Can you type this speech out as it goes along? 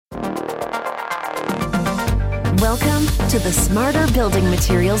Welcome to the Smarter Building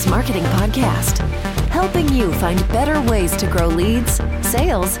Materials Marketing Podcast, helping you find better ways to grow leads,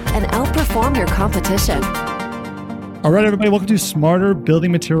 sales, and outperform your competition. All right, everybody, welcome to Smarter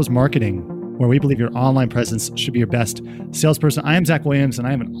Building Materials Marketing, where we believe your online presence should be your best salesperson. I am Zach Williams, and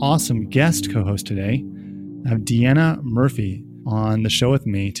I have an awesome guest co-host today. I have Deanna Murphy on the show with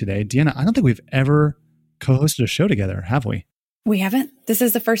me today. Deanna, I don't think we've ever co-hosted a show together, have we? We haven't. This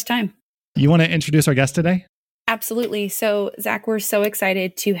is the first time. You want to introduce our guest today? Absolutely. So, Zach, we're so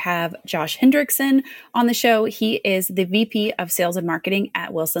excited to have Josh Hendrickson on the show. He is the VP of Sales and Marketing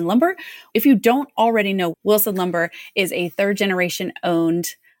at Wilson Lumber. If you don't already know, Wilson Lumber is a third-generation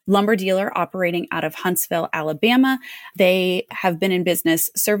owned lumber dealer operating out of Huntsville, Alabama. They have been in business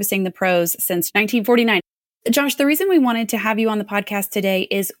servicing the pros since 1949. Josh, the reason we wanted to have you on the podcast today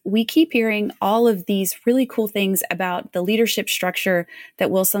is we keep hearing all of these really cool things about the leadership structure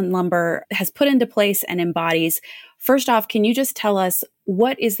that Wilson Lumber has put into place and embodies. First off, can you just tell us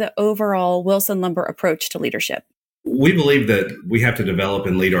what is the overall Wilson Lumber approach to leadership? We believe that we have to develop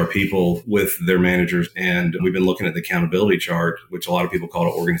and lead our people with their managers. And we've been looking at the accountability chart, which a lot of people call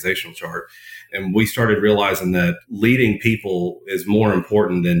an organizational chart. And we started realizing that leading people is more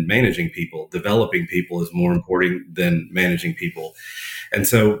important than managing people. Developing people is more important than managing people. And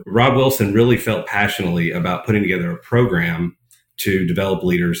so Rob Wilson really felt passionately about putting together a program to develop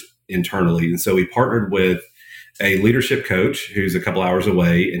leaders internally. And so we partnered with a leadership coach who's a couple hours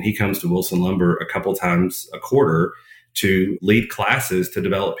away, and he comes to Wilson Lumber a couple times a quarter to lead classes to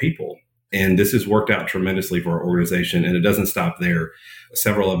develop people. And this has worked out tremendously for our organization, and it doesn't stop there.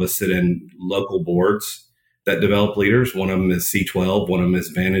 Several of us sit in local boards that develop leaders. One of them is C12, one of them is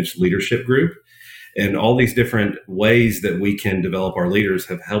Vantage Leadership Group. And all these different ways that we can develop our leaders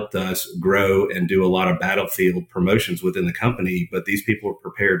have helped us grow and do a lot of battlefield promotions within the company. But these people are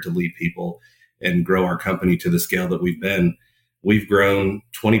prepared to lead people and grow our company to the scale that we've been. We've grown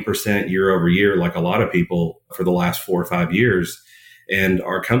 20% year over year, like a lot of people, for the last 4 or 5 years. And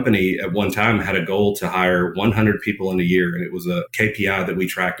our company at one time had a goal to hire 100 people in a year. And it was a KPI that we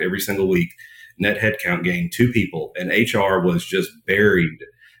tracked every single week. Net headcount gain, 2 people. And HR was just buried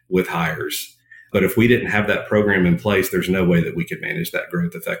with hires. But if we didn't have that program in place, there's no way that we could manage that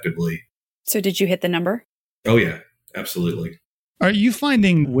growth effectively. So did you hit the number? Oh, yeah, absolutely. Are you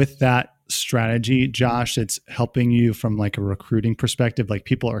finding with that strategy, Josh, it's helping you from like a recruiting perspective? Like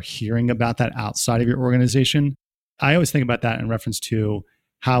people are hearing about that outside of your organization? I always think about that in reference to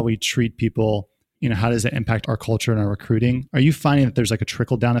how we treat people. You know, how does it impact our culture and our recruiting? Are you finding that there's like a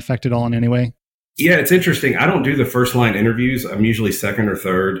trickle down effect at all in any way? Yeah, it's interesting. I don't do the first line interviews. I'm usually second or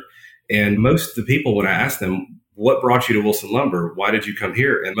third. And most of the people, when I ask them, what brought you to Wilson Lumber? Why did you come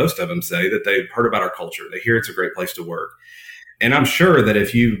here? And most of them say that they've heard about our culture. They hear it's a great place to work. And I'm sure that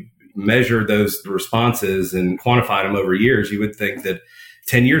if you measure those responses and quantify them over years, you would think that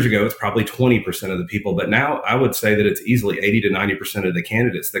 10 years ago, it's probably 20% of the people. But now I would say that it's easily 80 to 90% of the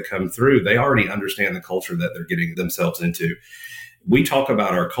candidates that come through. They already understand the culture that they're getting themselves into. We talk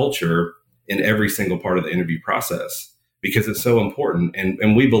about our culture in every single part of the interview process because it's so important.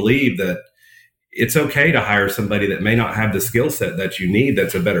 And we believe that it's okay to hire somebody that may not have the skill set that you need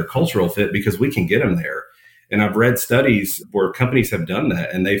that's a better cultural fit because we can get them there. And I've read studies where companies have done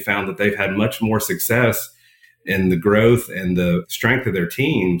that, and they found that they've had much more success in the growth and the strength of their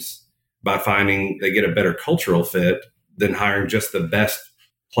teams by finding they get a better cultural fit than hiring just the best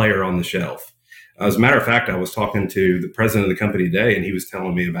player on the shelf. As a matter of fact, I was talking to the president of the company today, and he was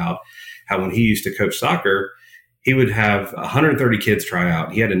telling me about how when he used to coach soccer, he would have 130 kids try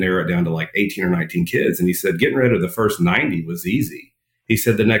out. He had to narrow it down to like 18 or 19 kids. And he said, getting rid of the first 90 was easy. He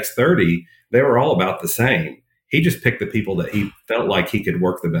said the next 30, they were all about the same. He just picked the people that he felt like he could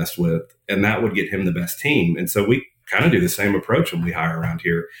work the best with, and that would get him the best team. And so we kind of do the same approach when we hire around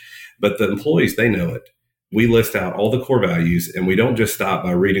here. But the employees, they know it. We list out all the core values, and we don't just stop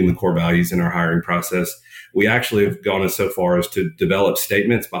by reading the core values in our hiring process. We actually have gone as so far as to develop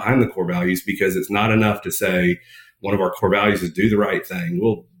statements behind the core values, because it's not enough to say one of our core values is do the right thing.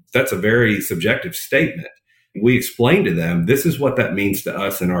 Well, that's a very subjective statement. We explain to them, this is what that means to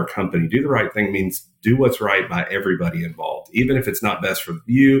us in our company. Do the right thing means do what's right by everybody involved. Even if it's not best for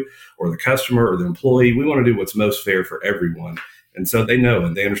you or the customer or the employee, we want to do what's most fair for everyone. And so they know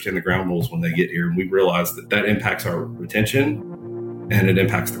and they understand the ground rules when they get here. And we realize that that impacts our retention and it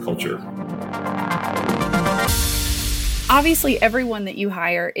impacts the culture. Obviously, everyone that you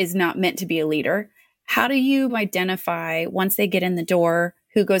hire is not meant to be a leader. How do you identify once they get in the door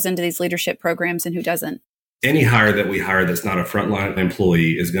who goes into these leadership programs and who doesn't? Any hire that we hire that's not a frontline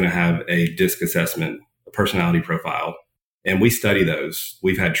employee is going to have a DISC assessment, a personality profile. And we study those.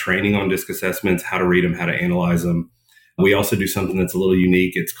 We've had training on DISC assessments, how to read them, how to analyze them. We also do something that's a little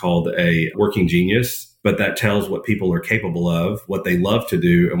unique. It's called a working genius, but that tells what people are capable of, what they love to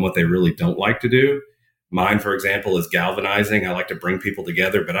do, and what they really don't like to do. Mine, for example, is galvanizing. I like to bring people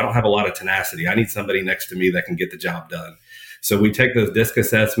together, but I don't have a lot of tenacity. I need somebody next to me that can get the job done. So we take those DISC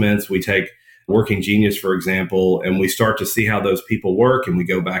assessments, we take Working Genius, for example, and we start to see how those people work, and we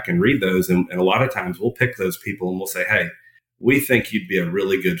go back and read those. And a lot of times we'll pick those people and we'll say, hey, we think you'd be a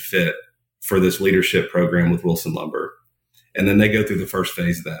really good fit for this leadership program with Wilson Lumber. And then they go through the first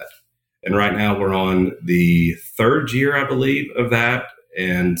phase of that. And right now we're on the third year, I believe, of that.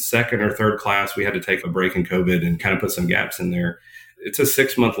 And second or third class, we had to take a break in COVID and kind of put some gaps in there. It's a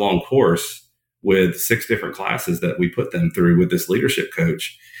 6-month long course with 6 different classes that we put them through with this leadership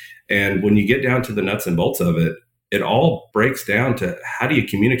coach. And when you get down to the nuts and bolts of it, it all breaks down to how do you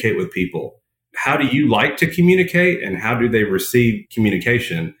communicate with people? How do you like to communicate, and how do they receive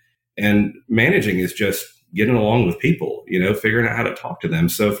communication? And managing is just getting along with people, figuring out how to talk to them.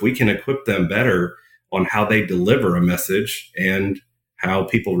 So if we can equip them better on how they deliver a message and how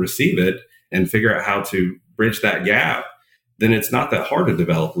people receive it, and figure out how to bridge that gap, then it's not that hard to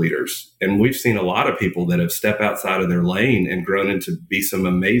develop leaders. And we've seen a lot of people that have stepped outside of their lane and grown into be some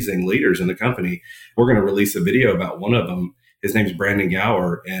amazing leaders in the company. We're going to release a video about one of them. His name's Brandon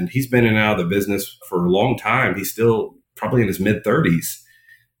Gower, and he's been in and out of the business for a long time. He's still probably in his mid-30s,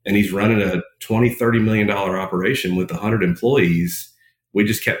 and he's running a $20, $30 million operation with 100 employees. We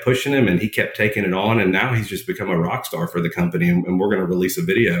just kept pushing him, and he kept taking it on, and now he's just become a rock star for the company. And we're going to release a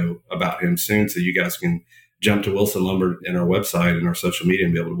video about him soon, so you guys can jump to Wilson Lumber and our website and our social media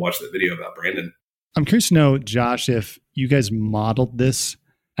and be able to watch that video about Brandon. I'm curious to know, Josh, if you guys modeled this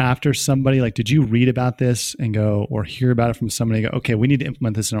after somebody, like, did you read about this and go, or hear about it from somebody and go, okay, we need to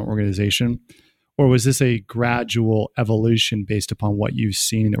implement this in our organization? Or was this a gradual evolution based upon what you've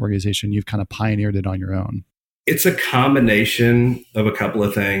seen in the organization? You've kind of pioneered it on your own. It's a combination of a couple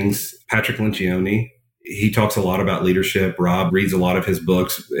of things. Patrick Lencioni, he talks a lot about leadership. Rob reads a lot of his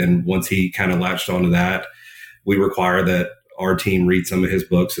books. And once he kind of latched onto that, we require that our team read some of his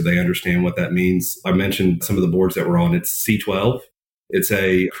books so they understand what that means. I mentioned some of the boards that we're on. It's C12. It's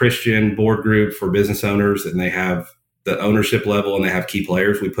a Christian board group for business owners, and they have the ownership level and they have key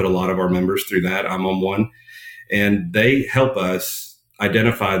players. We put a lot of our members through that. I'm on one, and they help us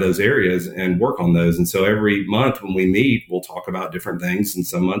identify those areas and work on those. And so every month when we meet, we'll talk about different things. And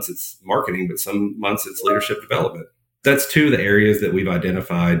some months it's marketing, but some months it's leadership development. That's 2 of the areas that we've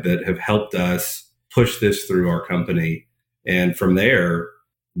identified that have helped us push this through our company. And from there,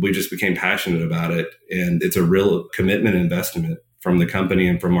 we just became passionate about it. And it's a real commitment and investment from the company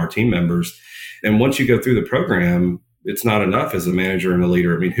and from our team members. And once you go through the program, it's not enough as a manager and a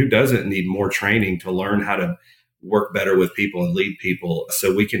leader. I mean, who doesn't need more training to learn how to work better with people and lead people?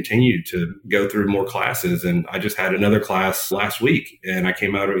 So we continue to go through more classes. And I just had another class last week, and I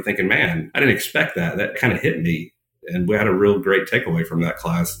came out of it thinking, man, I didn't expect that. That kind of hit me. And we had a real great takeaway from that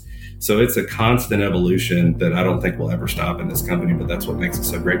class. So it's a constant evolution that I don't think will ever stop in this company, but that's what makes it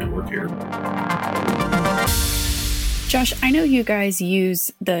so great to work here. Josh, I know you guys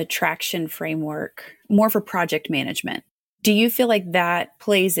use the Traction framework more for project management. Do you feel like that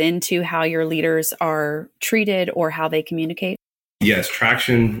plays into how your leaders are treated or how they communicate? Yes,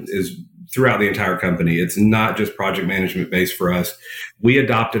 Traction is throughout the entire company. It's not just project management based for us. We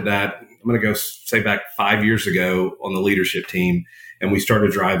adopted that, I'm going to go say back 5 years ago on the leadership team, and we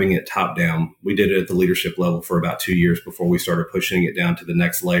started driving it top down. We did it at the leadership level for about 2 years before we started pushing it down to the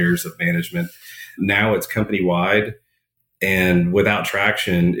next layers of management. Now it's company wide. And without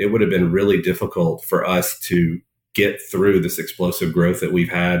Traction, it would have been really difficult for us to get through this explosive growth that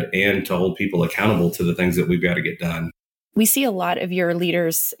we've had and to hold people accountable to the things that we've got to get done. We see a lot of your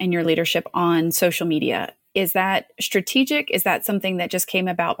leaders and your leadership on social media. Is that strategic? Is that something that just came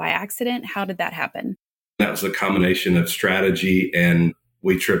about by accident? How did that happen? That was a combination of strategy, and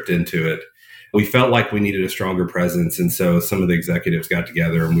we tripped into it. We felt like we needed a stronger presence. And so some of the executives got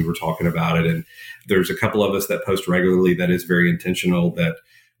together and we were talking about it. And there's a couple of us that post regularly that is very intentional, that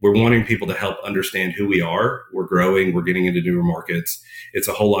we're wanting people to help understand who we are. We're growing. We're getting into newer markets. It's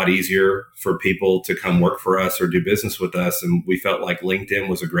a whole lot easier for people to come work for us or do business with us. And we felt like LinkedIn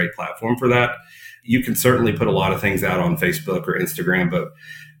was a great platform for that. You can certainly put a lot of things out on Facebook or Instagram, but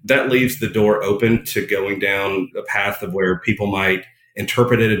that leaves the door open to going down a path of where people might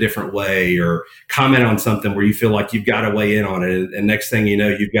interpret it a different way or comment on something where you feel like you've got to weigh in on it. And next thing you know,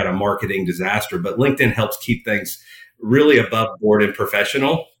 you've got a marketing disaster. But LinkedIn helps keep things really above board and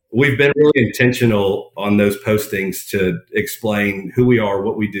professional. We've been really intentional on those postings to explain who we are,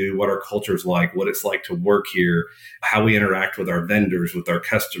 what we do, what our culture is like, what it's like to work here, how we interact with our vendors, with our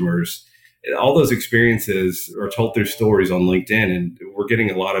customers. All those experiences are told through stories on LinkedIn, and we're getting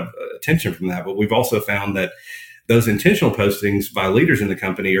a lot of attention from that. But we've also found that those intentional postings by leaders in the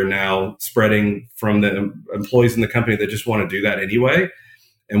company are now spreading from the employees in the company that just want to do that anyway.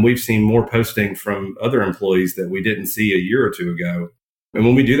 And we've seen more posting from other employees that we didn't see a year or two ago. And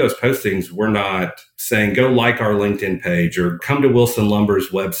when we do those postings, we're not saying, go like our LinkedIn page or come to Wilson Lumber's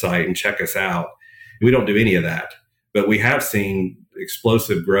website and check us out. We don't do any of that. But we have seen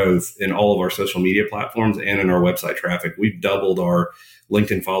explosive growth in all of our social media platforms and in our website traffic. We've doubled our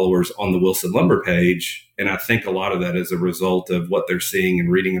LinkedIn followers on the Wilson Lumber page. And I think a lot of that is a result of what they're seeing and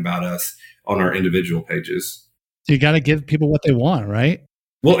reading about us on our individual pages. So you got to give people what they want, right?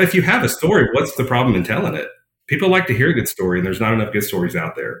 Well, if you have a story, what's the problem in telling it? People like to hear a good story, and there's not enough good stories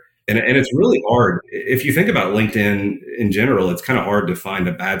out there. And it's really hard. If you think about LinkedIn in general, it's kind of hard to find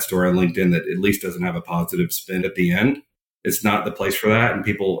a bad story on LinkedIn that at least doesn't have a positive spin at the end. It's not the place for that, and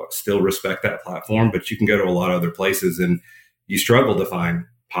people still respect that platform. But you can go to a lot of other places, and you struggle to find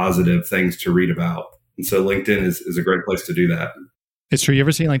positive things to read about. And so LinkedIn is a great place to do that. It's true. You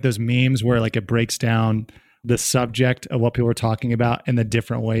ever seen like those memes where like it breaks down the subject of what people are talking about and the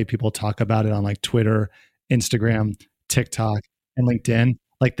different way people talk about it on like Twitter, Instagram, TikTok, and LinkedIn,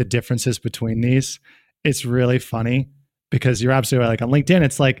 like the differences between these? It's really funny because you're absolutely right. Like on LinkedIn,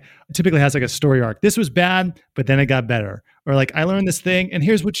 it's like it typically has like a story arc. This was bad, but then it got better. Or like I learned this thing and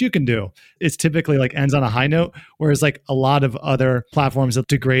here's what you can do. It's typically like ends on a high note, whereas like a lot of other platforms, it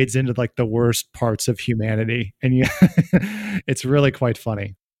degrades into like the worst parts of humanity. And it's really quite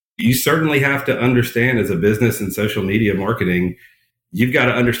funny. You certainly have to understand as a business and social media marketing, you've got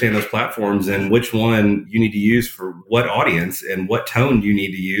to understand those platforms and which one you need to use for what audience and what tone you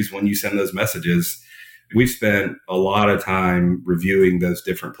need to use when you send those messages. We've spent a lot of time reviewing those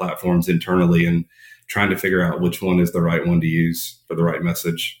different platforms internally and trying to figure out which one is the right one to use for the right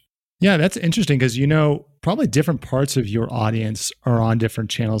message. Yeah, that's interesting because, probably different parts of your audience are on different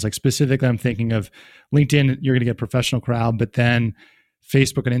channels. Like specifically, I'm thinking of LinkedIn, you're going to get a professional crowd, but then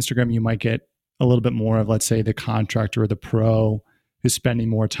Facebook and Instagram, you might get a little bit more of, let's say, the contractor or the pro who's spending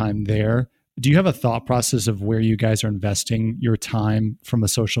more time there. Do you have a thought process of where you guys are investing your time from a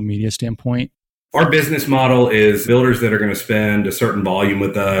social media standpoint? Our business model is builders that are going to spend a certain volume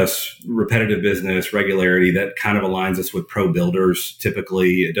with us, repetitive business, regularity. That kind of aligns us with pro builders.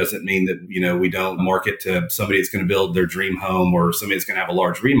 Typically, it doesn't mean that, we don't market to somebody that's going to build their dream home or somebody that's going to have a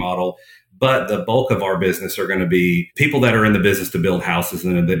large remodel. But the bulk of our business are going to be people that are in the business to build houses,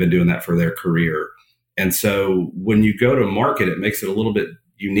 and they've been doing that for their career. And so when you go to market, it makes it a little bit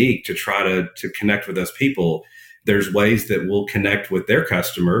unique to try to connect with those people. There's ways that we'll connect with their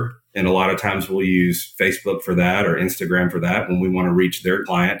customer. And a lot of times we'll use Facebook for that or Instagram for that when we want to reach their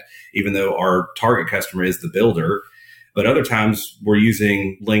client, even though our target customer is the builder. But other times we're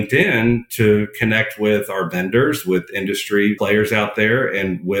using LinkedIn to connect with our vendors, with industry players out there,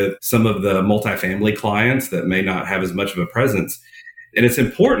 and with some of the multifamily clients that may not have as much of a presence. And it's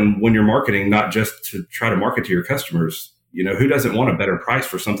important when you're marketing, not just to try to market to your customers. Who doesn't want a better price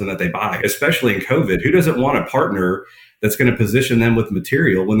for something that they buy, especially in COVID? Who doesn't want a partner that's going to position them with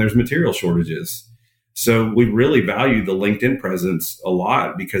material when there's material shortages? So we really value the LinkedIn presence a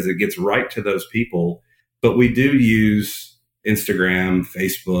lot because it gets right to those people. But we do use Instagram,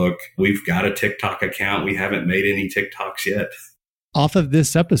 Facebook. We've got a TikTok account. We haven't made any TikToks yet. Off of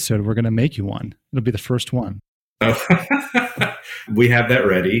this episode, we're going to make you one. It'll be the first one. We have that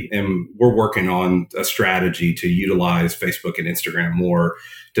ready, and we're working on a strategy to utilize Facebook and Instagram more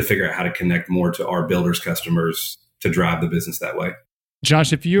to figure out how to connect more to our builders' customers to drive the business that way.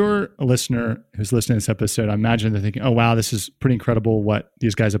 Josh, if you're a listener who's listening to this episode, I imagine they're thinking, oh, wow, this is pretty incredible what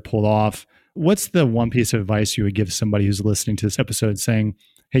these guys have pulled off. What's the one piece of advice you would give somebody who's listening to this episode saying,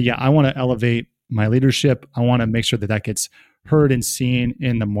 hey, yeah, I want to elevate my leadership. I want to make sure that gets heard and seen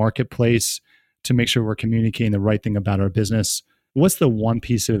in the marketplace to make sure we're communicating the right thing about our business. What's the one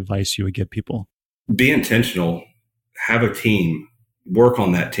piece of advice you would give people? Be intentional. Have a team. Work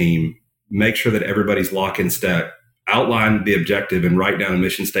on that team. Make sure that everybody's lock in step. Outline the objective and write down a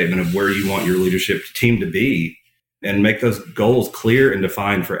mission statement of where you want your leadership team to be, and make those goals clear and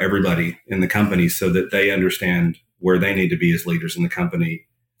defined for everybody in the company so that they understand where they need to be as leaders in the company.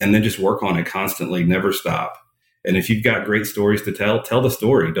 And then just work on it constantly, never stop. And if you've got great stories to tell the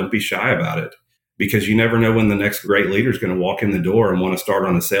story. Don't be shy about it, because you never know when the next great leader is going to walk in the door and want to start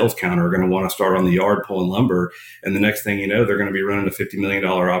on a sales counter, or going to want to start on the yard pulling lumber. And the next thing you know, they're going to be running a $50 million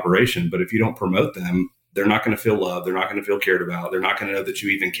operation. But if you don't promote them, they're not going to feel loved. They're not going to feel cared about. They're not going to know that you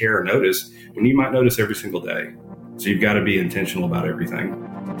even care or notice when you might notice every single day. So you've got to be intentional about everything.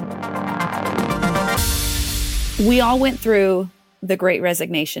 We all went through the Great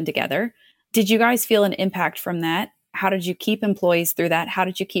Resignation together. Did you guys feel an impact from that? How did you keep employees through that? How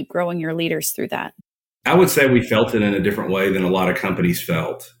did you keep growing your leaders through that? I would say we felt it in a different way than a lot of companies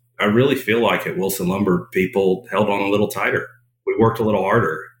felt. I really feel like at Wilson Lumber, people held on a little tighter. We worked a little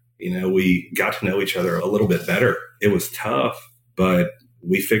harder. We got to know each other a little bit better. It was tough, but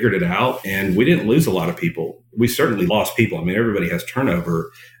we figured it out and we didn't lose a lot of people. We certainly lost people. I mean, everybody has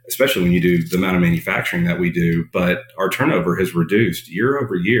turnover, especially when you do the amount of manufacturing that we do, but our turnover has reduced year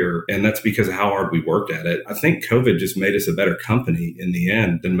over year. And that's because of how hard we worked at it. I think COVID just made us a better company in the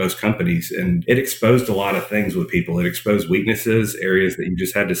end than most companies. And it exposed a lot of things with people. It exposed weaknesses, areas that you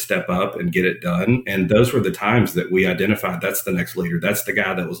just had to step up and get it done. And those were the times that we identified that's the next leader. That's the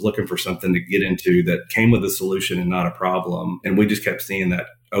guy that was looking for something to get into that came with a solution and not a problem. And we just kept seeing that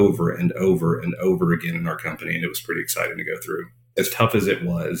over and over and over again in our company. And it was pretty exciting to go through. As tough as it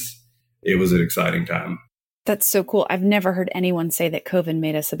was an exciting time. That's so cool. I've never heard anyone say that COVID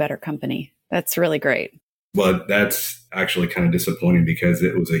made us a better company. That's really great. Well, that's actually kind of disappointing because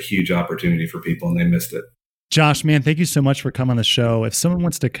it was a huge opportunity for people and they missed it. Josh, man, thank you so much for coming on the show. If someone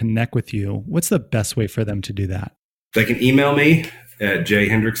wants to connect with you, what's the best way for them to do that? They can email me at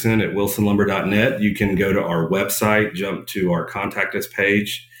jhendrickson@wilsonlumber.net. You can go to our website, jump to our contact us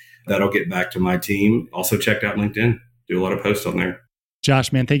page. That'll get back to my team. Also check out LinkedIn. Do a lot of posts on there.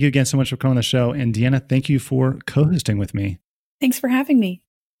 Josh, man, thank you again so much for coming on the show. And Deanna, thank you for co-hosting with me. Thanks for having me.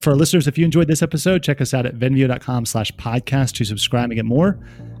 For our listeners, if you enjoyed this episode, check us out at venveo.com/podcast to subscribe and get more.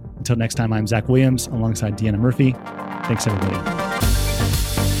 Until next time, I'm Zach Williams alongside Deanna Murphy. Thanks, everybody.